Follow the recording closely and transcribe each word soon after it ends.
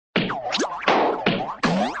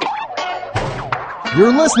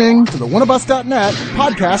You're listening to the oneofus.net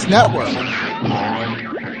podcast network.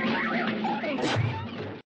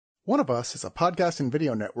 One of Us is a podcast and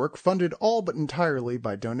video network funded all but entirely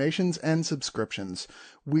by donations and subscriptions.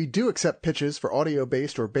 We do accept pitches for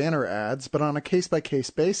audio-based or banner ads, but on a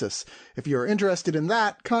case-by-case basis. If you're interested in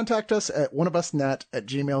that, contact us at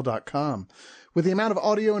oneofusnet@gmail.com. With the amount of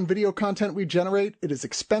audio and video content we generate, it is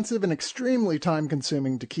expensive and extremely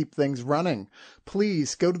time-consuming to keep things running.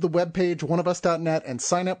 Please go to the webpage oneofus.net and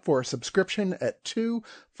sign up for a subscription at $2,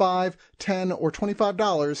 $5, $10, or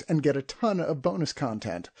 $25 and get a ton of bonus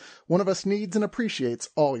content. One of Us needs and appreciates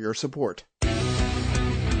all your support.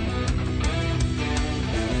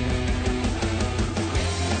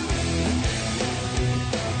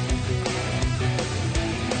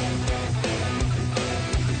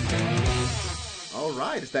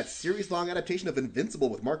 It's that series-long adaptation of Invincible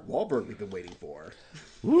with Mark Wahlberg we've been waiting for.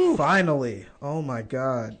 Woo. Finally. Oh, my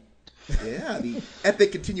God. Yeah, the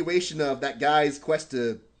epic continuation of that guy's quest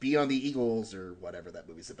to be on the Eagles or whatever that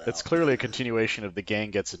movie's about. It's clearly a continuation of The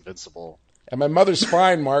Gang Gets Invincible. And my mother's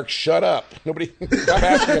fine, Mark. Shut up. Nobody, stop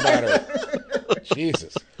asking about her.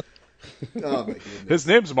 Jesus. Oh, my goodness. His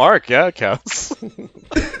name's Mark. Yeah, it counts.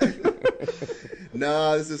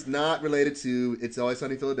 No, this is not related to It's Always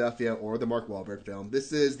Sunny in Philadelphia or the Mark Wahlberg film.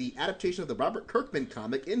 This is the adaptation of the Robert Kirkman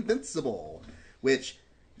comic Invincible, which,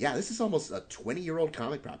 yeah, this is almost a 20-year-old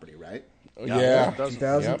comic property, right? Yeah.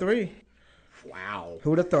 2003. Yep. Wow.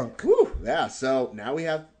 Who'd have thunk? Whew. Yeah, so now we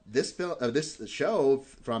have this film, this show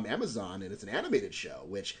from Amazon, and it's an animated show,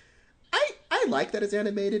 which I like that it's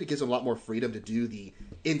animated. It gives them a lot more freedom to do the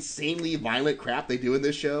insanely violent crap they do in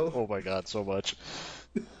this show. Oh my God, so much.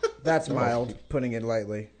 That's mild, putting it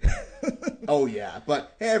lightly. Oh, yeah.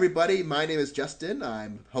 But, hey, everybody, my name is Justin.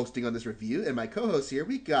 I'm hosting on this review, and my co-host here,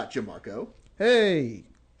 we got Jamarco. Hey.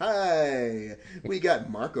 Hi. We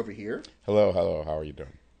got Mark over here. Hello. How are you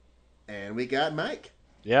doing? And we got Mike.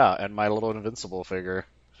 Yeah, and my little Invincible figure.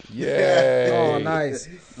 Yay. Oh, nice.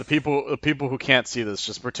 The people who can't see this,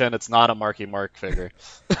 just pretend it's not a Marky Mark figure.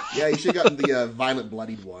 Yeah, you should have gotten the violent,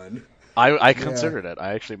 bloodied one. I considered it.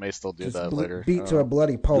 I actually may still do that later. Beat to a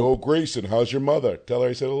bloody pulp. Yo, Grayson, how's your mother? Tell her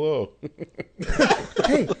I said hello.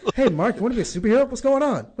 Hey, Mark, you want to be a superhero? What's going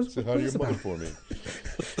on? So how do your mother for me?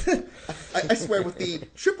 I swear, with the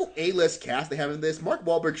triple A-list cast they have in this, Mark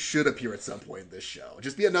Wahlberg should appear at some point in this show.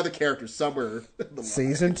 Just be another character somewhere.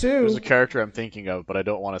 Season 2. There's a character I'm thinking of, but I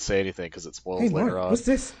don't want to say anything because it spoils later Mark, on. what's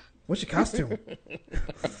this? What's your costume?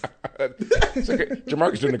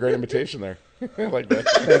 Jamarcus doing a great imitation there. I like that.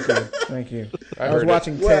 Thank you. I was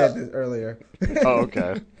watching Ted earlier. Oh,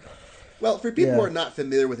 okay. Well, for people who are not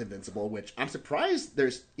familiar with Invincible, which I'm surprised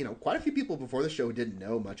there's quite a few people before the show who didn't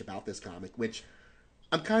know much about this comic, which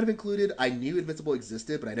I'm kind of included. I knew Invincible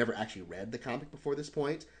existed, but I never actually read the comic before this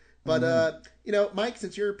point. But, Mike,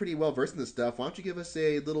 since you're pretty well versed in this stuff, why don't you give us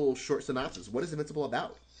a little short synopsis? What is Invincible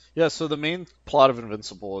about? Yeah, so the main plot of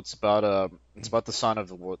Invincible, it's about the son of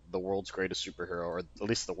the world's greatest superhero, or at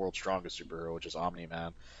least the world's strongest superhero, which is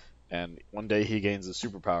Omni-Man. And one day he gains his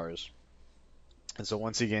superpowers. And so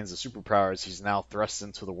once he gains the superpowers, he's now thrust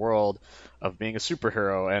into the world of being a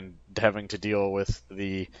superhero and having to deal with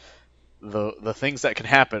the things that can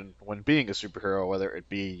happen when being a superhero, whether it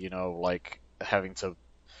be, like having to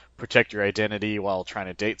protect your identity while trying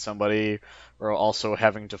to date somebody, or also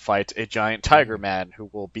having to fight a giant tiger man who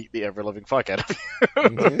will beat the ever-living fuck out of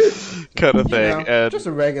you, kind of thing. And, just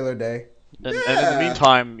a regular day. And in the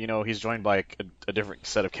meantime, he's joined by a different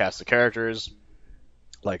set of cast of characters,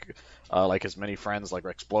 like his many friends, like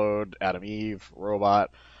Rexplode, Adam Eve,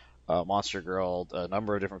 Robot, Monster Girl, a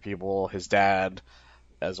number of different people, his dad,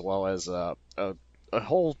 as well as a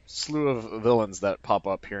whole slew of villains that pop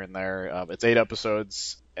up here and there. It's 8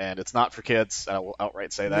 episodes, and it's not for kids. I will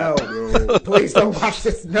outright say that. No, please don't watch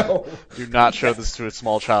this. No. Do not show this to a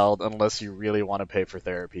small child unless you really want to pay for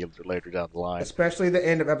therapy later down the line. Especially the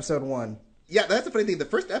end of episode 1. Yeah, that's the funny thing. The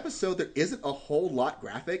first episode, there isn't a whole lot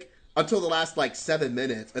graphic until the last, 7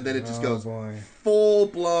 minutes, and then it just goes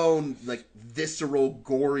full-blown, visceral,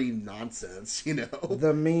 gory nonsense,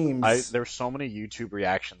 The memes. There's so many YouTube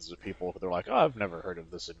reactions of people who are like, oh, I've never heard of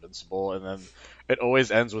this Invincible, and then it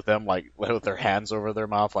always ends with them, with their hands over their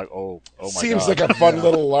mouth, oh my God. Seems like a fun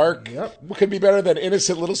little lark. Yep. What could be better than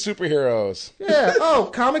innocent little superheroes? Yeah. Oh,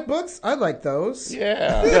 comic books? I like those.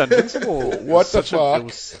 Yeah. Yeah, Invincible. What the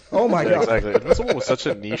fuck? Oh my God. Exactly. Invincible was such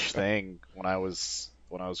a niche thing when I was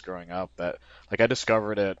growing up that I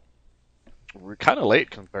discovered it kind of late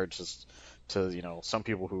compared to some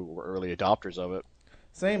people who were early adopters of it.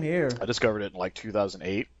 Same here. I discovered it in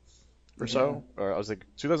 2008 or so, or I was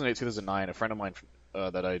 2008, 2009. A friend of mine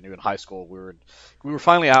that I knew in high school, we were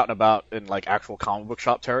finally out and about in like actual comic book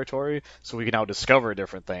shop territory, so we could now discover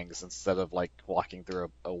different things instead of like walking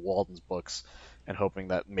through a Walden's books and hoping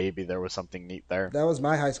that maybe there was something neat there. That was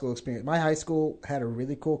my high school experience. My high school had a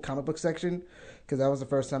really cool comic book section because that was the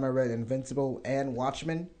first time I read Invincible and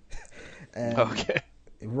Watchmen. And, Okay.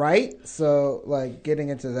 Right? So, like, getting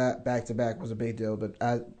into that back to back was a big deal, but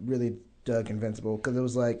I really dug Invincible because it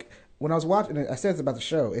was like, when I was watching it, I said it's about the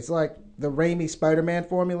show. It's like the Raimi Spider-Man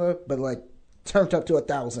formula, but like turned up to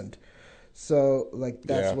 1,000. So, like,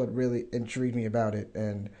 that's what really intrigued me about it.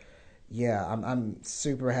 And yeah, I'm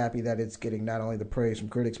super happy that it's getting not only the praise from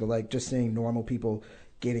critics, but like just seeing normal people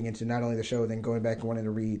getting into not only the show, then going back and wanting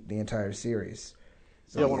to read the entire series.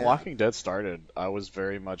 So, when Walking Dead started, I was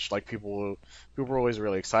very much like people were always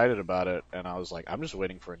really excited about it, and I was like, I'm just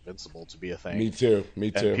waiting for Invincible to be a thing. Me too.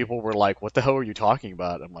 And people were like, "What the hell are you talking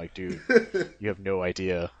about?" I'm like, "Dude, you have no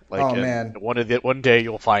idea." Like, oh man, one day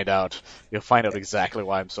you'll find out. You'll find out exactly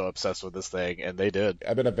why I'm so obsessed with this thing, and they did.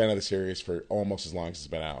 I've been a fan of the series for almost as long as it's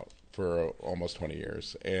been out, for almost 20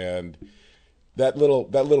 years, and that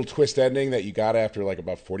little twist ending that you got after like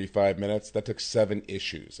about 45 minutes, that took 7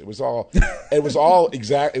 issues. It was all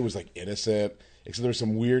exact. It was like innocent, except there were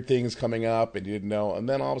some weird things coming up and you didn't know. And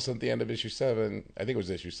then all of a sudden at the end of issue 7, I think it was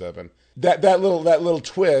issue 7, that little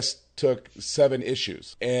twist took 7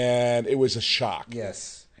 issues, and it was a shock.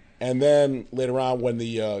 Yes. And then later on, when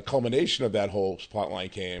the culmination of that whole plotline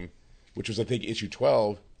came, which was I think issue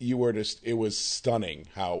 12, it was stunning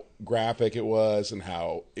how graphic it was and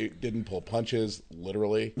how it didn't pull punches,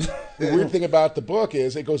 literally. The weird thing about the book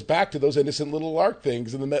is it goes back to those innocent little arc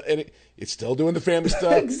things, and it's still doing the family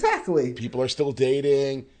stuff. Exactly. People are still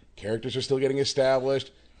dating, characters are still getting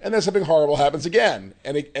established, and then something horrible happens again.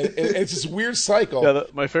 And it's this weird cycle. Yeah,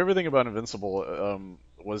 my favorite thing about Invincible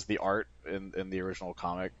was the art in the original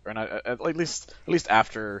comic, or not, at least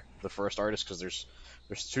after the first artist, because there's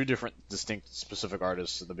 2 different distinct specific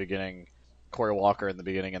artists in the beginning, Cory Walker in the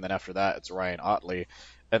beginning, and then after that it's Ryan Ottley.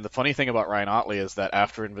 And the funny thing about Ryan Ottley is that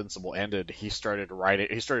after Invincible ended, he started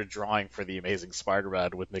drawing for the Amazing Spider-Man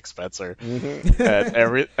with Nick Spencer.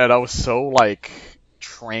 Mm-hmm. and I was so like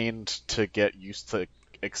trained to get used to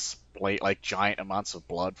explain like giant amounts of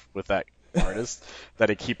blood with that artist that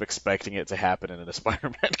I keep expecting it to happen in a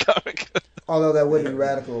Spider-Man comic. Although that would be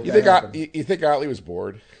radical. You think Otley was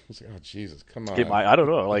bored? He's like, oh Jesus, come on! I don't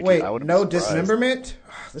know. Like, wait, I no dismemberment?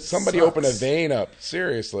 Somebody sucks. open a vein up.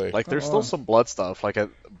 Seriously. Like, there's still some blood stuff.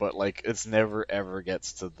 But like, it's never ever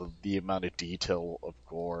gets to the amount of detail of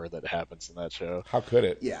gore that happens in that show. How could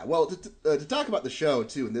it? Yeah. Well, to talk about the show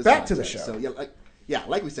too, in this back to the show. So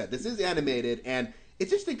like we said, this is animated, and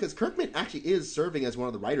it's interesting because Kirkman actually is serving as one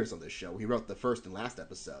of the writers on this show. He wrote the first and last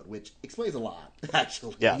episode, which explains a lot,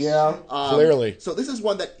 actually. Yes. Yeah. Clearly. So this is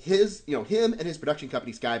one that him and his production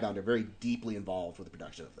company Skybound are very deeply involved with the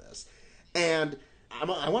production of this. And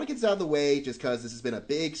I want to get this out of the way just because this has been a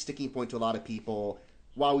big sticking point to a lot of people.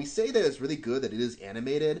 While we say that it's really good that it is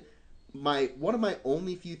animated, one of my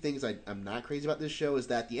only few things I'm not crazy about this show is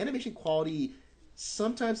that the animation quality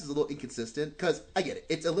sometimes is a little inconsistent, because I get it.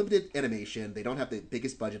 It's a limited animation. They don't have the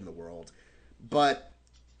biggest budget in the world. But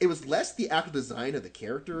it was less the actual design of the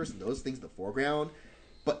characters and those things in the foreground,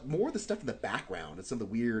 but more the stuff in the background and some of the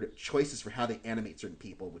weird choices for how they animate certain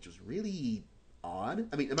people, which was really odd.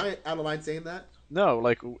 I mean, am I out of line saying that? No,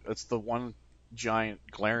 like, it's the one giant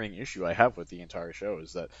glaring issue I have with the entire show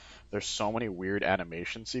is that there's so many weird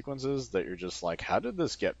animation sequences that you're just like, how did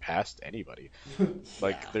this get past anybody?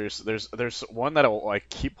 Like, there's one that I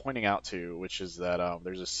keep pointing out to, which is that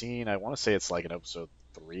there's a scene, I want to say it's like in episode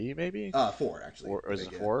 3 maybe, 4 actually, or is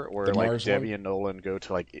it 4, where the like Mars Debbie one? and Nolan go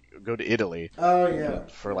to Italy Oh yeah.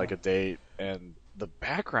 for like a date, and the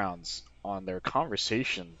backgrounds on their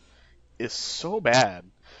conversation is so bad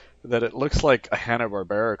that it looks like a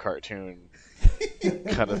Hanna-Barbera cartoon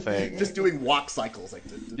kind of thing. Just doing walk cycles.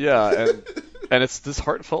 Yeah, and it's this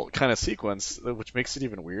heartfelt kind of sequence, which makes it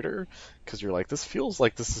even weirder, because you're like, this feels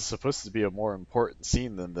like this is supposed to be a more important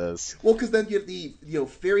scene than this. Well, because then you have the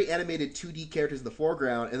very animated 2D characters in the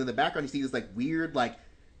foreground, and then in the background you see this like weird, like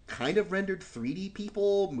kind of rendered 3D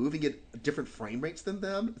people moving at different frame rates than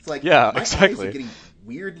them. It's like, yeah, my exactly. eyes are getting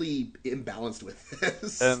weirdly imbalanced with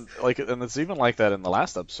this. And it's even like that in the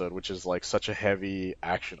last episode, which is like such a heavy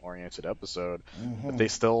action oriented episode, but they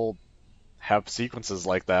still have sequences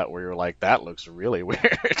like that where you're like, that looks really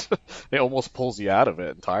weird. It almost pulls you out of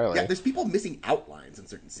it entirely. Yeah, there's people missing outlines in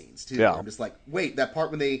certain scenes too. Yeah. I'm just like, wait, that part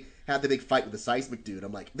when they had the big fight with the seismic dude,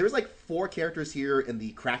 I'm like, there's like 4 characters here in the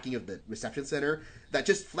cracking of the reception center that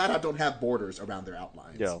just flat out don't have borders around their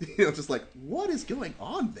outlines. Yeah. Just like, what is going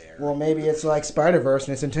on there? Well, maybe it's like Spider-Verse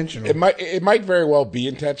and it's intentional. It might very well be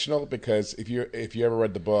intentional, because if you ever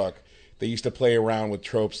read the book, they used to play around with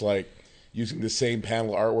tropes like using the same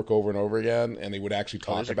panel artwork over and over again, and they would actually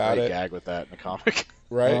talk about There's a great it. gag with that in the comic.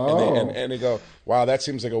 Right, Oh. and they go, "Wow, that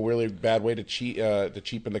seems like a really bad way to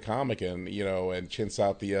cheapen the comic and chintz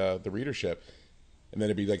out the readership." And then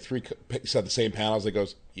it'd be like 3 picks out the same panels. That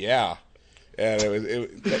goes, "Yeah," and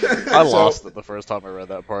I lost it the first time I read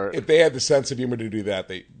that part. If they had the sense of humor to do that,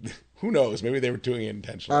 who knows? Maybe they were doing it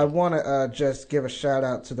intentionally. I want to just give a shout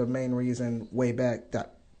out to the main reason way back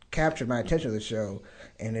that captured my attention to the show,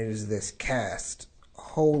 and it is this cast.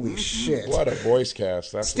 Holy shit. What a voice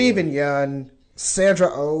cast. That's Stephen Yeun, Sandra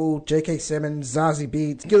Oh, J.K. Simmons, Zazie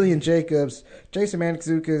Beetz, Gillian Jacobs, Jason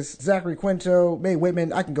Mantzoukas, Zachary Quinto, Mae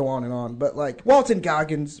Whitman. I can go on and on, but like Walton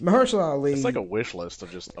Goggins, Mahershala Ali. It's like a wish list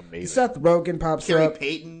of just amazing. Seth Rogen pops Carrie up.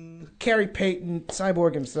 Payton. Carrie Payton,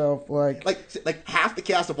 Cyborg himself. Like half the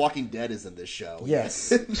cast of Walking Dead is in this show.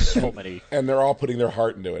 yes. So many. And they're all putting their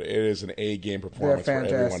heart into it. It is an A-game They're performance for every one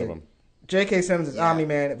fantastic. of them. J.K. Simmons is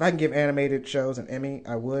Omni-Man. If I can give animated shows an Emmy,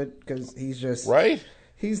 I would, because he's just... Right?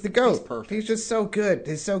 He's the GOAT. He's perfect. He's just so good.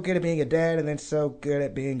 He's so good at being a dad, and then so good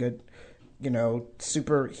at being a,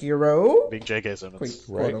 superhero. Being J.K. Simmons.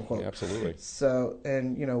 Quote Right. unquote. Yeah, absolutely. So,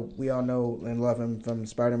 and, we all know and love him from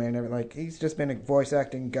Spider-Man and everything. Like, he's just been a voice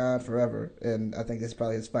acting god forever, and I think this is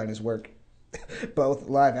probably his finest work. Both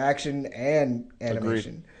live action and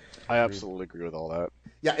animation. I absolutely agree with all that.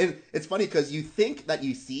 Yeah, and it's funny because you think that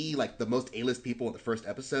you see like the most A-list people in the first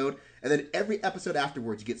episode, and then every episode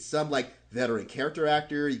afterwards you get some like veteran character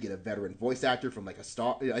actor, you get a veteran voice actor from like a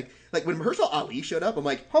star, like when Mahershala Ali showed up, I'm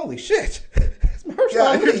like, Holy shit! It's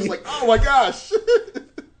Mahershala you're Ali. just like, oh my gosh.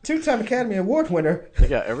 2-time Academy Award winner.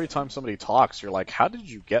 Yeah, every time somebody talks, you're like, how did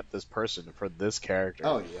you get this person for this character?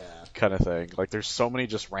 Oh yeah. Kind of thing. Like, there's so many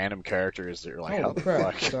just random characters that you're like, how Holy the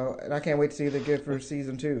crap. fuck? So, and I can't wait to see what they get for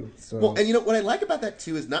season 2. So. Well, and what I like about that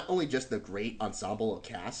too is not only just the great ensemble of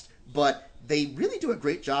cast, but they really do a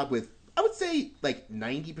great job with, I would say, like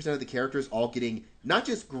 90% of the characters all getting not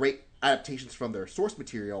just great adaptations from their source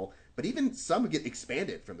material, but even some get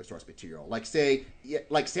expanded from their source material. Like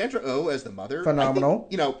like Sandra Oh as the mother. Phenomenal.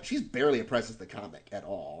 I think, she's barely a presence in the comic at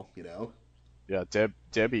all. Yeah,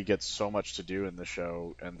 Debbie gets so much to do in the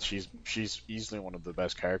show, and she's easily one of the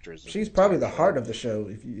best characters. She's probably the heart of the show,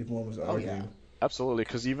 if one was to argue. yeah. Absolutely,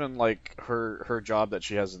 because even like her job that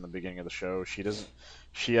she has in the beginning of the show,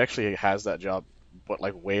 she actually has that job, but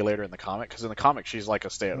like way later in the comic. Because in the comic, she's like a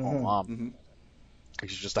stay-at-home mom. Mm-hmm. Like,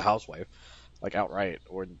 she's just a housewife, like outright.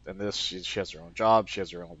 Or in this, she has her own job. She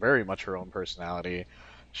has very much her own personality.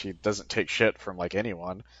 She doesn't take shit from like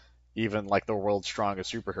anyone, even like the world's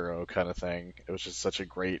strongest superhero kind of thing. It was just such a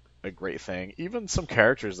great thing. Even some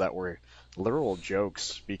characters that were literal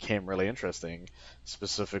jokes became really interesting.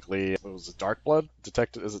 Specifically, it was Darkblood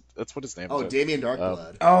Detective. That's what his name is. Oh, Damien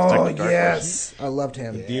Darkblood. Oh, Detective Darkblood. yes. I loved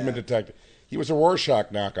him. Yeah. Demon Detective. He was a Rorschach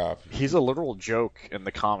knockoff. He's a literal joke in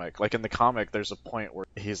the comic. Like, in the comic, there's a point where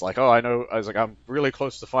he's like, oh, I know. I was like, I'm really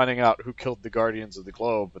close to finding out who killed the Guardians of the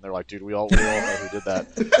Globe. And they're like, dude, we all know who did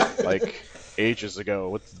that, like, ages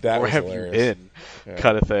ago. That where was have hilarious. you been? Yeah.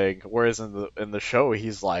 Kind of thing. Whereas in the show,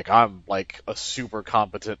 he's like, I'm, like, a super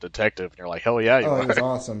competent detective. And you're like, hell yeah, you Oh, are. he was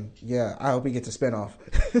awesome. Yeah, I hope he gets a spinoff.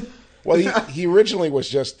 Well, he originally was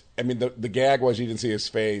just, I mean, the gag was you didn't see his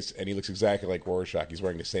face, and he looks exactly like Rorschach. He's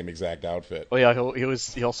wearing the same exact outfit. Well, yeah,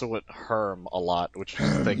 he also went Herm a lot, which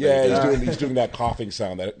is the thing. Yeah, that he did. he's doing that coughing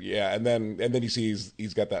sound. And then you see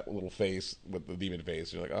he's got that little face with the demon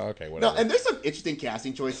face. You're like, oh, okay, whatever. No, and there's some interesting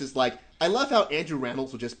casting choices. Like, I love how Andrew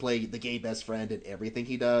Reynolds will just play the gay best friend in everything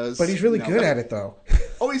he does. But he's really good at it, though.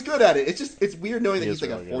 Oh, he's good at it. It's weird knowing that He he's is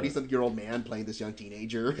like a really good at it. 40-something-year-old man playing this young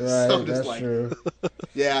teenager. Right, So I'm just that's true.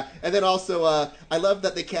 Yeah, and then also, I love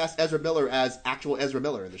that they cast Ezra Miller as actual Ezra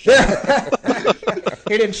Miller in the show.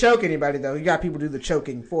 He didn't choke anybody, though. He got people to do the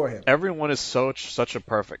choking for him. Everyone is such a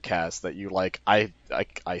perfect cast that you like. I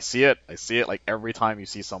see it. I see it. Like, every time you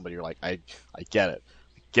see somebody, you're like, I get it.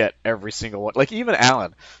 Get every single one. Like, even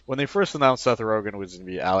Alan. When they first announced Seth Rogen was going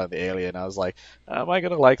to be Alan the Alien, I was like, am I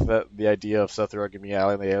going to like the idea of Seth Rogen being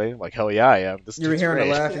Alan the Alien? Like, hell yeah, I am. This You were dude's hearing great.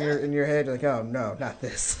 the laugh in your head, like, oh, no, not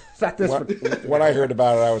this. Not this. When I heard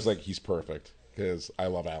about it, I was like, he's perfect. Because I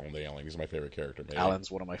love Alan the Alien. He's my favorite character. Maybe. Alan's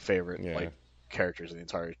one of my favorite Yeah. like characters in the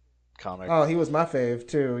entire comic. Oh, he was my fave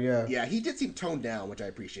too. Yeah. Yeah, he did seem toned down, which I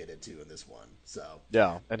appreciated too in this one. So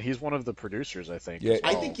Yeah, and he's one of the producers, I think. Yeah. as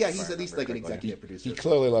well, I think if he's I at least remember like an correctly. executive producer. He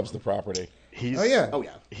clearly loves the property. He's, Oh yeah. Oh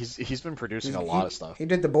yeah. He's been producing a lot of stuff. He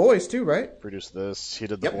did The Boys too, right? Produced this. He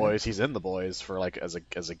did The Yep. Boys. He's in The Boys for like as a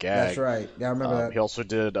gag. That's right. Yeah, I remember that. He also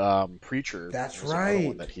did Preacher. That's was another one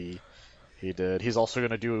right. that he did. He's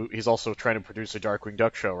also trying to produce a Darkwing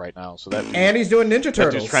Duck show right now. So that And he's doing Ninja that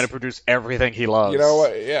Turtles. dude's trying to produce everything he loves. You know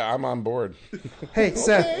what? Yeah, I'm on board. Hey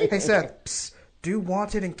Seth. Hey Seth. Psst, do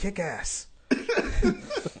Wanted and Kick Ass.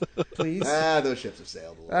 Please. Those ships have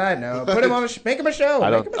sailed a little. I know. Put him on. Make him a show. I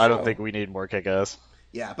Make him a don't show. think we need more kick-ass.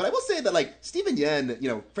 Yeah, but I will say that like Steven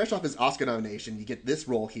Yeun, fresh off his Oscar nomination, you get this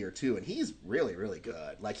role here too, and he's really, really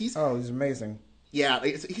good. Like he's amazing. Yeah,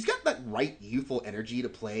 he's got that right youthful energy to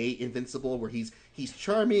play Invincible, where he's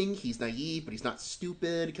charming, he's naive, but he's not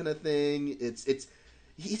stupid, kind of thing.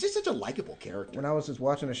 He's just such a likable character. When I was just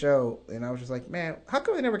watching the show, and I was just like, man, how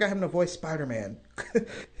come they never got him to voice Spider-Man?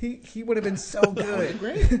 he would have been so good.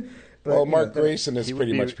 Great. But, Well, you Mark know, Grayson is he would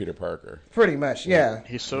pretty be- much Peter Parker. pretty much, yeah.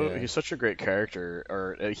 He's such a great character,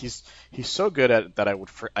 or he's so good at it that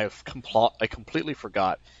I completely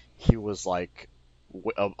forgot he was like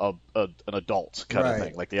an adult kind of Right.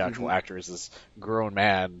 thing. Like the actual actor is this grown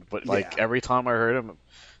man, but like Yeah. every time I heard him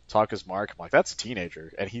talk as Mark, I'm like, that's a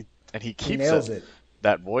teenager, and he keeps nails it.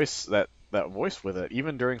 that voice with it,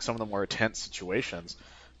 even during some of the more tense situations.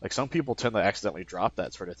 Like some people tend to accidentally drop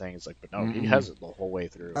that sort of thing. It's like, but no, he has it the whole way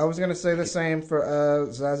through. I was gonna say the same for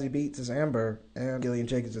Zazie Beetz as Amber and Gillian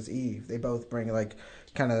Jacobs as Eve. They both bring like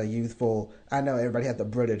kind of a youthful. I know everybody had the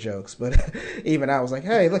Britta jokes, but even I was like,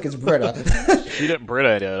 hey, look, it's Britta. She didn't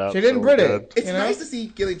Brita it up. She didn't so Brita good. it. It's You know? nice to see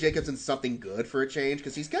Gillian Jacobs in something good for a change,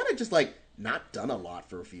 because he's kind of just like not done a lot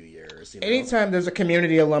for a few years. Anytime there's a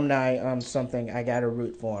community alumni on something, I gotta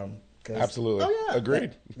root for him. Absolutely. Oh, yeah.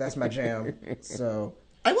 Agreed. That's my jam. So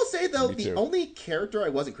I will say though, Me the too. only character I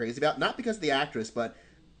wasn't crazy about, not because of the actress, but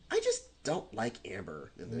I just don't like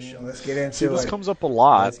Amber in this show. let's get into See, this it. comes up a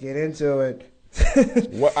lot. Let's get into it.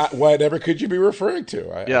 Whatever could you be referring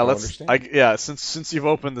to? I don't understand. Since you've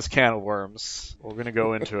opened this can of worms, we're gonna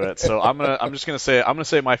go into it. So I'm gonna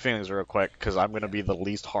say my feelings real quick, because I'm gonna be the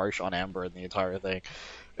least harsh on Amber in the entire thing.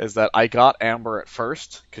 Is that I got Amber at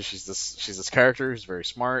first because she's this character who's very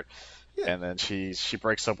smart, and then she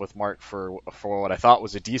breaks up with Mark for what I thought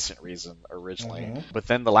was a decent reason originally. But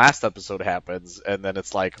then the last episode happens, and then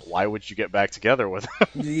it's like, why would you get back together with him?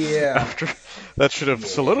 Yeah. After that should have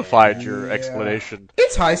solidified your explanation.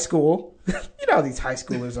 It's high school. You know how these high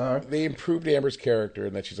schoolers are. They improved Amber's character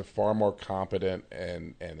in that she's a far more competent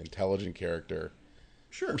and intelligent character.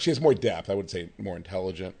 Sure. She has more depth. I would say more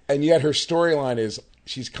intelligent. And yet her storyline is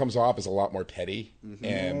she comes off as a lot more petty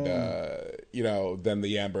and, than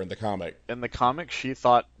the Amber in the comic. In the comic, she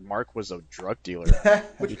thought Mark was a drug dealer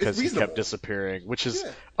because he kept disappearing, which is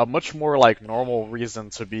a much more like normal reason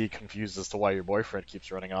to be confused as to why your boyfriend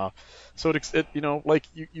keeps running off. So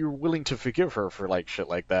you're willing to forgive her for like shit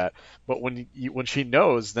like that, but when she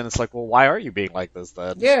knows, then it's like, well, why are you being like this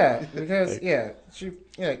then? Yeah, because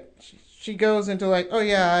she goes into like, oh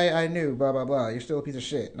yeah, I knew, blah blah blah. You're still a piece of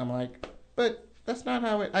shit, and I'm like, but that's not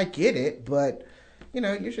how it. I get it, but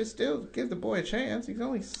you should still give the boy a chance. He's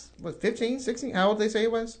only 15, 16. How old did they say he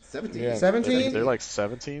was? 17. Yeah. 17. They're like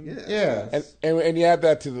 17. Yeah. And you add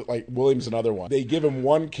that to like William's another one. They give him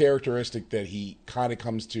one characteristic that he kind of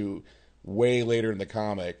comes to way later in the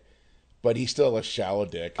comic, but he's still a shallow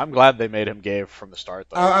dick. I'm glad they made him gay from the start,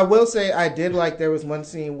 though. I will say I did like there was one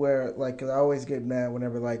scene where like 'cause I always get mad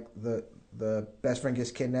whenever like the best friend gets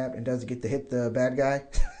kidnapped and doesn't get to hit the bad guy.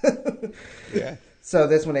 Yeah. So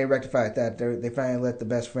that's when they rectified that. They finally let the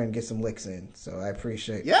best friend get some licks in. So I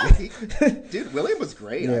appreciate. Yeah, dude, William was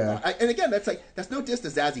great. Yeah. And again, that's no diss to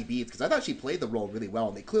Zazie Beetz, because I thought she played the role really well,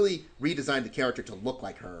 and they clearly redesigned the character to look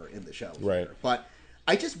like her in the show. Right. But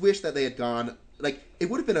I just wish that they had gone like it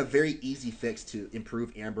would have been a very easy fix to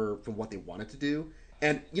improve Amber from what they wanted to do.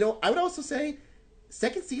 And I would also say,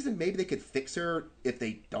 second season, maybe they could fix her if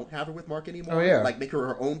they don't have her with Mark anymore. Oh, yeah. Like make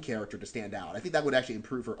her own character to stand out. I think that would actually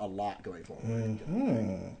improve her a lot going forward.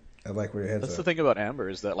 I like where your head's That's the at. thing about Amber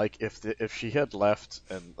is that like if she had left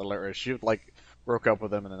and or she like broke up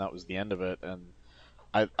with him and then that was the end of it, and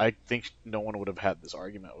I think no one would have had this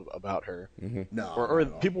argument about her. No. Or not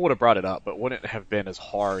at all. people would have brought it up, but wouldn't have been as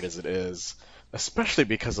hard as it is, especially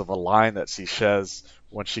because of a line that she says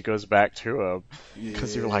when she goes back to him.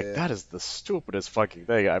 Because you're like, that is the stupidest fucking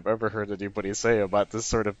thing I've ever heard anybody say about this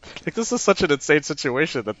sort of like, this is such an insane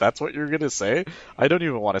situation that's what you're gonna say. I don't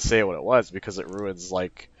even want to say what it was because it ruins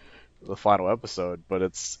like the final episode, but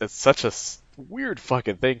it's such a weird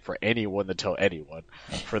fucking thing for anyone to tell anyone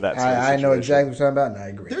for that sort of I know situation. exactly what you're talking about, and I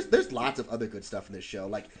agree. There's lots of other good stuff in this show.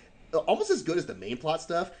 Like, almost as good as the main plot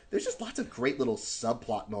stuff, there's just lots of great little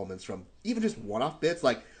subplot moments from even just one-off bits.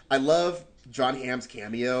 Like, I love John Hamm's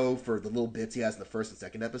cameo for the little bits he has in the first and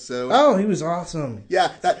second episode. Oh, he was awesome.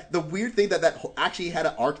 Yeah, the weird thing that actually had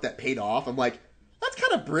an arc that paid off. I'm like, that's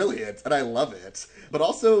kind of brilliant, and I love it. But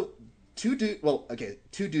also, two dudes,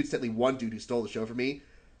 technically one dude who stole the show from me.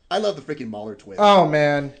 I love the freaking Mahler twins. Oh,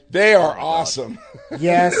 man. They are awesome.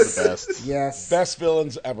 Yes. The best. Yes. Best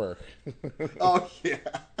villains ever. Oh, yeah.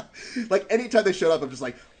 Like, anytime they showed up, I'm just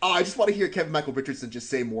like, oh, I just want to hear Kevin Michael Richardson just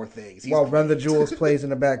say more things. While Run the Jewels plays in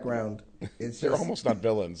the background. They're almost not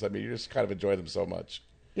villains. I mean, you just kind of enjoy them so much.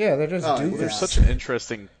 Yeah, they're just dudes. There's such an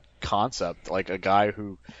interesting concept, like a guy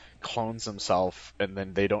who clones himself, and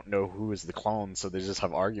then they don't know who is the clone, so they just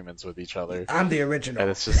have arguments with each other. I'm the original.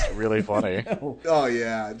 And it's just really funny. Oh,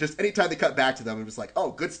 yeah. Just anytime they cut back to them, I'm just like,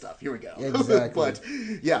 oh, good stuff. Here we go. Exactly. But,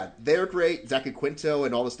 yeah, they're great. Zachary Quinto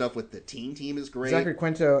and all the stuff with the teen team is great. Zachary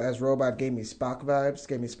Quinto as Robot gave me Spock vibes,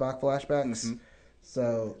 gave me Spock flashbacks. Mm-hmm.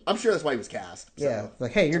 So I'm sure that's why he was cast. So. yeah,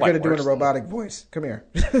 like, hey, you're Why good it at doing a works, robotic voice. Come here.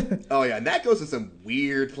 Oh, yeah, and that goes to some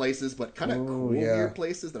weird places, but kind of cool yeah. weird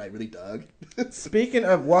places that I really dug. Speaking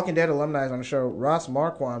of Walking Dead alumni on the show, Ross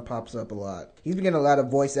Marquand pops up a lot. He's been getting a lot of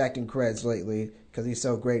voice acting creds lately because he's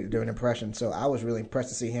so great at doing impressions. So I was really impressed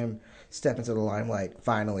to see him step into the limelight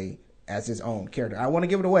finally as his own character. I want to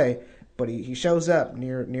give it away, but he shows up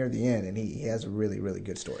near the end, and he has a really, really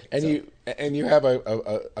good story. And you have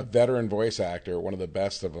a veteran voice actor, one of the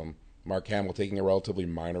best of them, Mark Hamill, taking a relatively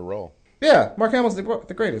minor role. Yeah, Mark Hamill's the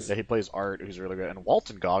greatest. Yeah, he plays Art, who's really good, and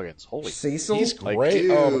Walton Goggins. Holy, Cecil, He's great.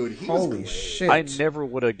 Dude, he was holy great. shit! I never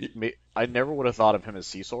would have thought of him as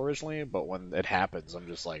Cecil originally, but when it happens, I'm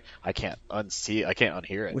just like, I can't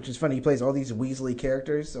unhear it. Which is funny. He plays all these Weasley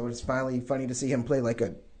characters, so it's finally funny to see him play like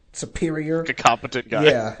a superior, Like a competent guy.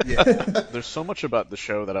 Yeah. There's so much about the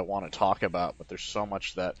show that I want to talk about, but there's so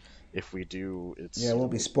much that if we do, it's Yeah, we'll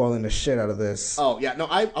be spoiling the shit out of this. Oh, yeah. No,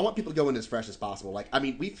 I want people to go in as fresh as possible. Like, I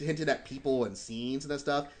mean, we've hinted at people and scenes and that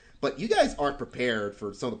stuff, but you guys aren't prepared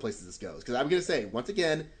for some of the places this goes. Because I'm going to say, once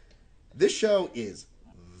again, this show is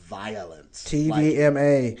violent.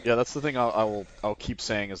 TVMA. Yeah, that's the thing I'll keep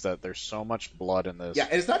saying is that there's so much blood in this. Yeah,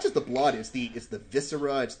 and it's not just the blood, it's the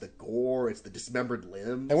viscera, it's the gore, it's the dismembered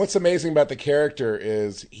limbs. And what's amazing about the character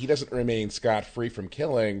is he doesn't remain scot-free from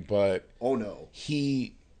killing, but oh no,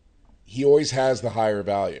 he always has the higher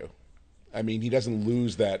value. I mean, he doesn't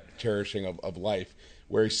lose that cherishing of life,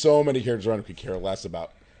 where so many characters around him could care less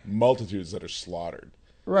about multitudes that are slaughtered.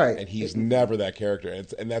 Right. And he's never that character,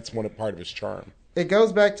 and that's part of his charm. It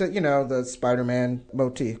goes back to, the Spider-Man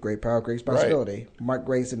motif, great power, great responsibility. Right. Mark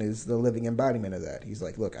Grayson is the living embodiment of that. He's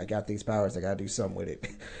like, look, I got these powers, I got to do something with it.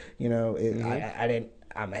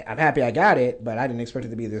 I'm happy I got it, but I didn't expect it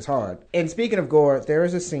to be this hard. And speaking of gore, there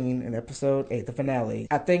is a scene in episode 8, the finale.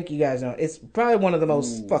 I think you guys know, it's probably one of the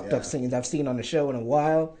most fucked up scenes I've seen on the show in a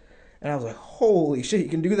while. And I was like, holy shit, you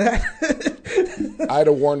can do that? I'd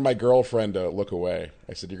have warned my girlfriend to look away.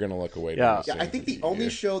 I said, you're going to look away. Yeah, I think the only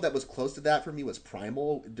show that was close to that for me was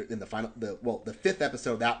Primal in the fifth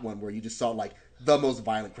episode, that one where you just saw like the most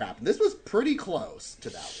violent crap. And this was pretty close to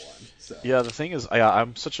that one. So. Yeah, the thing is,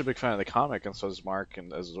 I'm such a big fan of the comic, and so is Mark,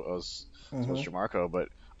 and as was Jamarco, but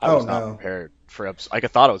I was not prepared for episode. I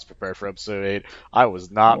thought I was prepared for episode 8. I was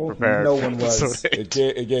not prepared. No for one was. episode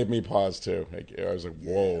 8. It gave me pause too. I was like,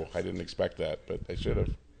 whoa, I didn't expect that, but I should have.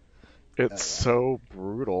 It's so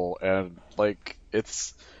brutal, and like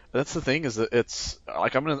that's the thing is that it's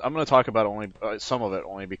like I'm gonna talk about only some of it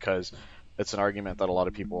only because it's an argument that a lot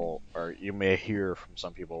of people or you may hear from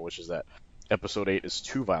some people, which is that episode 8 is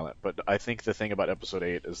too violent. But I think the thing about episode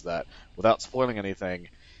 8 is that without spoiling anything,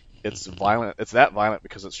 it's violent. It's that violent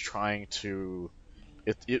because it's trying to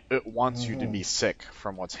it wants you to be sick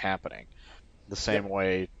from what's happening, the same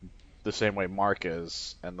way Mark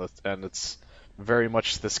is, and it's very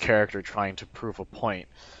much this character trying to prove a point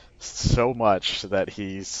so much that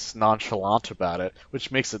he's nonchalant about it, which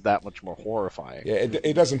makes it that much more horrifying. Yeah,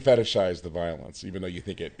 it doesn't fetishize the violence, even though you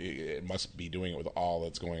think it must be doing it with all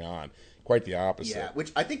that's going on. Quite the opposite. Yeah,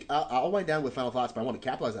 which I think I'll wind down with final thoughts, but I want to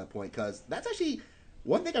capitalize on that point because that's actually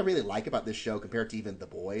one thing I really like about this show compared to even The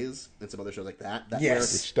Boys and some other shows like that.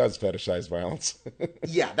 Which does fetishize violence.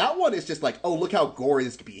 Yeah, that one is just like, oh, look how gory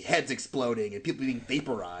this could be. Heads exploding and people being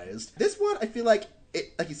vaporized. This one, I feel like,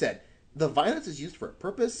 like you said, the violence is used for a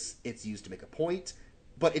purpose. It's used to make a point.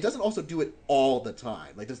 But it doesn't also do it all the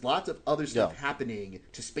time. Like, there's lots of other stuff happening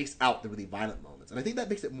to space out the really violent moments. And I think that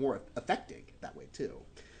makes it more affecting that way, too.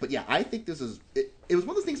 But yeah, I think this is... It was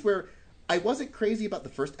one of those things where I wasn't crazy about the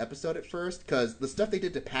first episode at first because the stuff they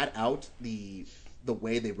did to pad out the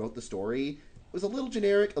way they wrote the story was a little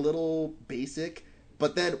generic, a little basic.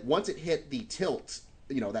 But then once it hit the tilt,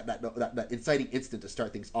 that inciting instant to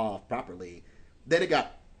start things off properly, then it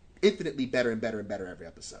got infinitely better and better and better every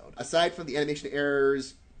episode. Aside from the animation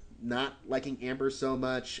errors, not liking Amber so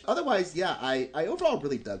much. Otherwise, yeah, I overall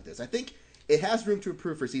really dug this. I think it has room to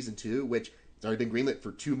improve for season 2, which it's already been greenlit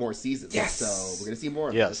for 2 more seasons. Yes! So we're going to see more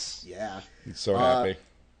of this. Yeah. I'm so happy.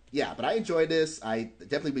 Yeah, but I enjoyed this. I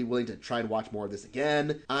definitely be willing to try and watch more of this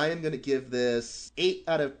again. I am going to give this 8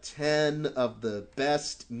 out of 10 of the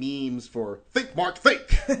best memes for Think, Mark, Think!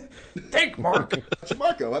 Think, Mark!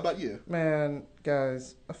 Marco, how about you? Man,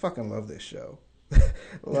 guys, I fucking love this show.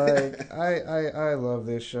 Like, I love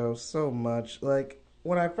this show so much. Like,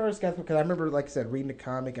 when I first got, because I remember, like I said, reading the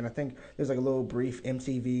comic, and I think there's like a little brief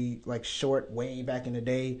MTV, like, short way back in the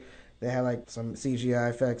day. They had, like, some CGI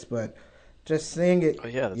effects, but just seeing it, Oh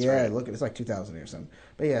yeah, that's right. look, it's like 2000 or something.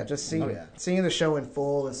 But yeah, just seeing the show in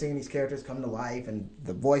full and seeing these characters come to life and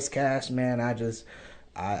the voice cast, man,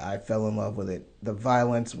 I fell in love with it. The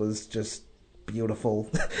violence was just beautiful.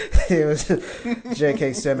 It was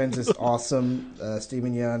J.K. Simmons is awesome.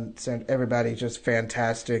 Stephen Yeun, everybody just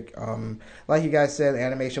fantastic. Like you guys said, the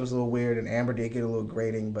animation was a little weird and Amber did get a little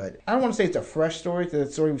grating, but I don't want to say it's a fresh story to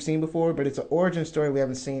the story we've seen before, but it's an origin story we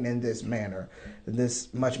haven't seen in this manner,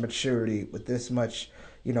 this much maturity, with this much,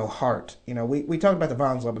 heart. We talked about the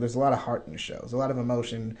violence, but there's a lot of heart in the show. There's a lot of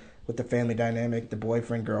emotion with the family dynamic, the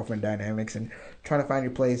boyfriend-girlfriend dynamics, and trying to find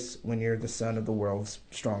your place when you're the son of the world's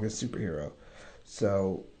strongest superhero.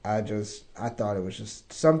 So I thought it was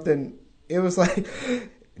just something. It was like,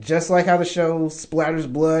 just like how the show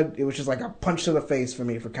splatters blood, it was just like a punch to the face for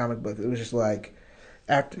me for comic book. It was just like,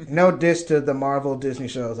 no diss to the Marvel Disney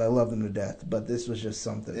shows, I love them to death, but this was just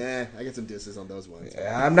something. Yeah, I get some disses on those ones.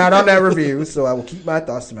 I'm not on that review, so I will keep my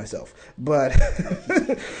thoughts to myself. But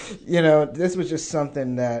this was just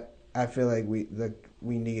something that I feel like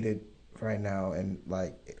we needed right now, and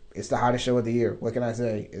like, it's the hottest show of the year. What can I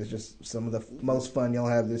say? It's just some of the most fun you'll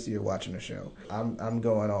have this year watching the show. I'm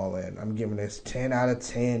going all in. I'm giving this 10 out of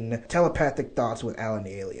 10 telepathic thoughts with Alan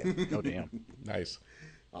the Alien. Oh damn, Nice.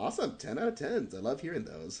 Awesome. 10 out of 10s. I love hearing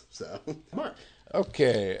those. So, Mark.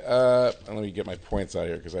 Okay, let me get my points out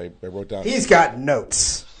here because I wrote down. He's got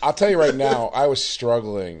notes. I'll tell you right now, I was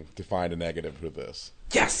struggling to find a negative with this.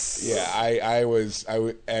 Yes. Yeah, I was,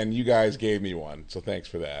 and you guys gave me one, so thanks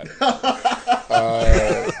for that.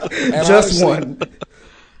 And Just honestly, one.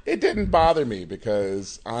 It didn't bother me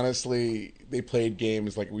because honestly, they played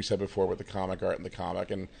games like we said before with the comic art and the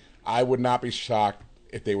comic, and I would not be shocked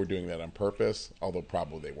if they were doing that on purpose, although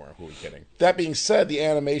probably they weren't. Who are we kidding? That being said, the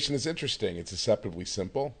animation is interesting. It's deceptively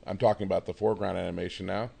simple. I'm talking about the foreground animation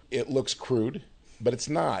now. It looks crude, but it's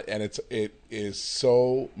not, and it is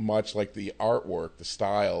so much like the artwork, the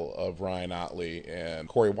style of Ryan Otley and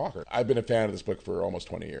Cory Walker. I've been a fan of this book for almost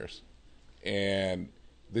 20 years, and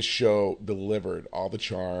this show delivered all the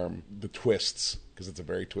charm, the twists, because it's a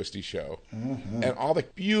very twisty show, and all the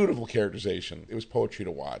beautiful characterization. It was poetry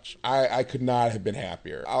to watch. I could not have been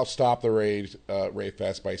happier. I'll stop the Ray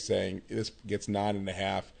Fest by saying this gets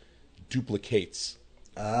 9.5 duplicates.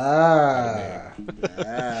 Ah.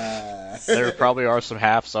 there probably are some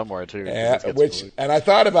half somewhere too. And I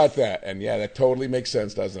thought about that, and yeah, that totally makes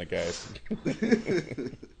sense, doesn't it, guys?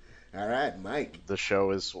 All right, Mike. The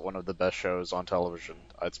show is one of the best shows on television.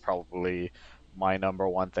 It's probably my number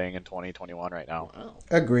one thing in 2021 right now. Wow.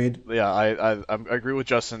 Agreed. Yeah, I agree with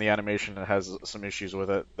Justin. The animation has some issues with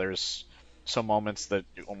it. There's some moments that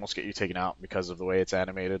almost get you taken out because of the way it's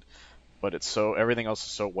animated, but everything else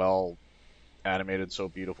is so well animated, so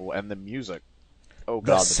beautiful, and the music. Oh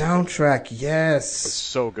The god, soundtrack, yes. it's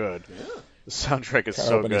so good. Yeah. The soundtrack is Kinda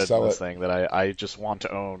so hoping to good in sell this it. thing that I just want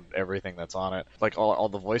to own everything that's on it. Like all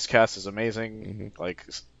the voice cast is amazing. Like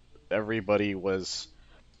everybody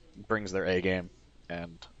brings their A game,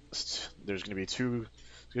 and there's going to be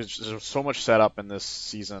there's so much set up in this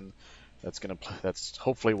season that's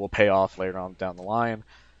hopefully will pay off later on down the line,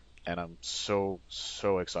 and I'm so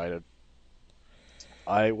excited.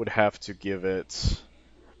 I would have to give it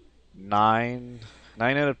 9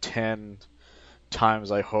 out of 10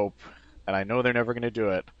 times. I hope, and I know they're never going to do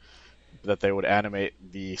it, that they would animate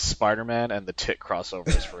the Spider-Man and the Tit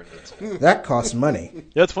crossovers for Invincible. That costs money.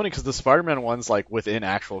 Yeah, it's funny because the Spider-Man one's like within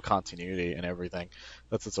actual continuity and everything.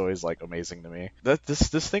 That's what's always like amazing to me. That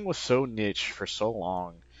this thing was so niche for so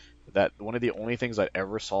long that one of the only things I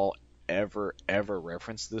ever saw ever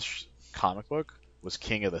reference this comic book was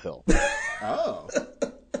King of the Hill. Oh.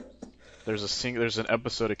 There's an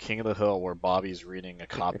episode of King of the Hill where Bobby's reading a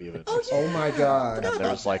copy of it. Oh my god. And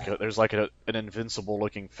there's an invincible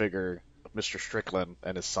looking figure of Mr. Strickland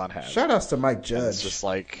and his son has. Shout outs to Mike And Judge. it's just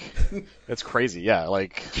like it's crazy, yeah.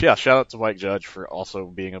 Shout out to Mike Judge for also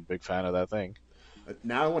being a big fan of that thing.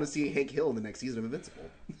 Now I want to see Hank Hill in the next season of Invincible.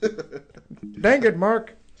 Dang it,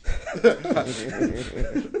 Mark.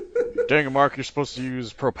 Dang it, Mark, you're supposed to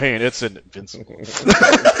use propane. It's invincible.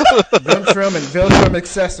 Viltrum and Viltrum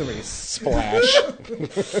accessories. Splash.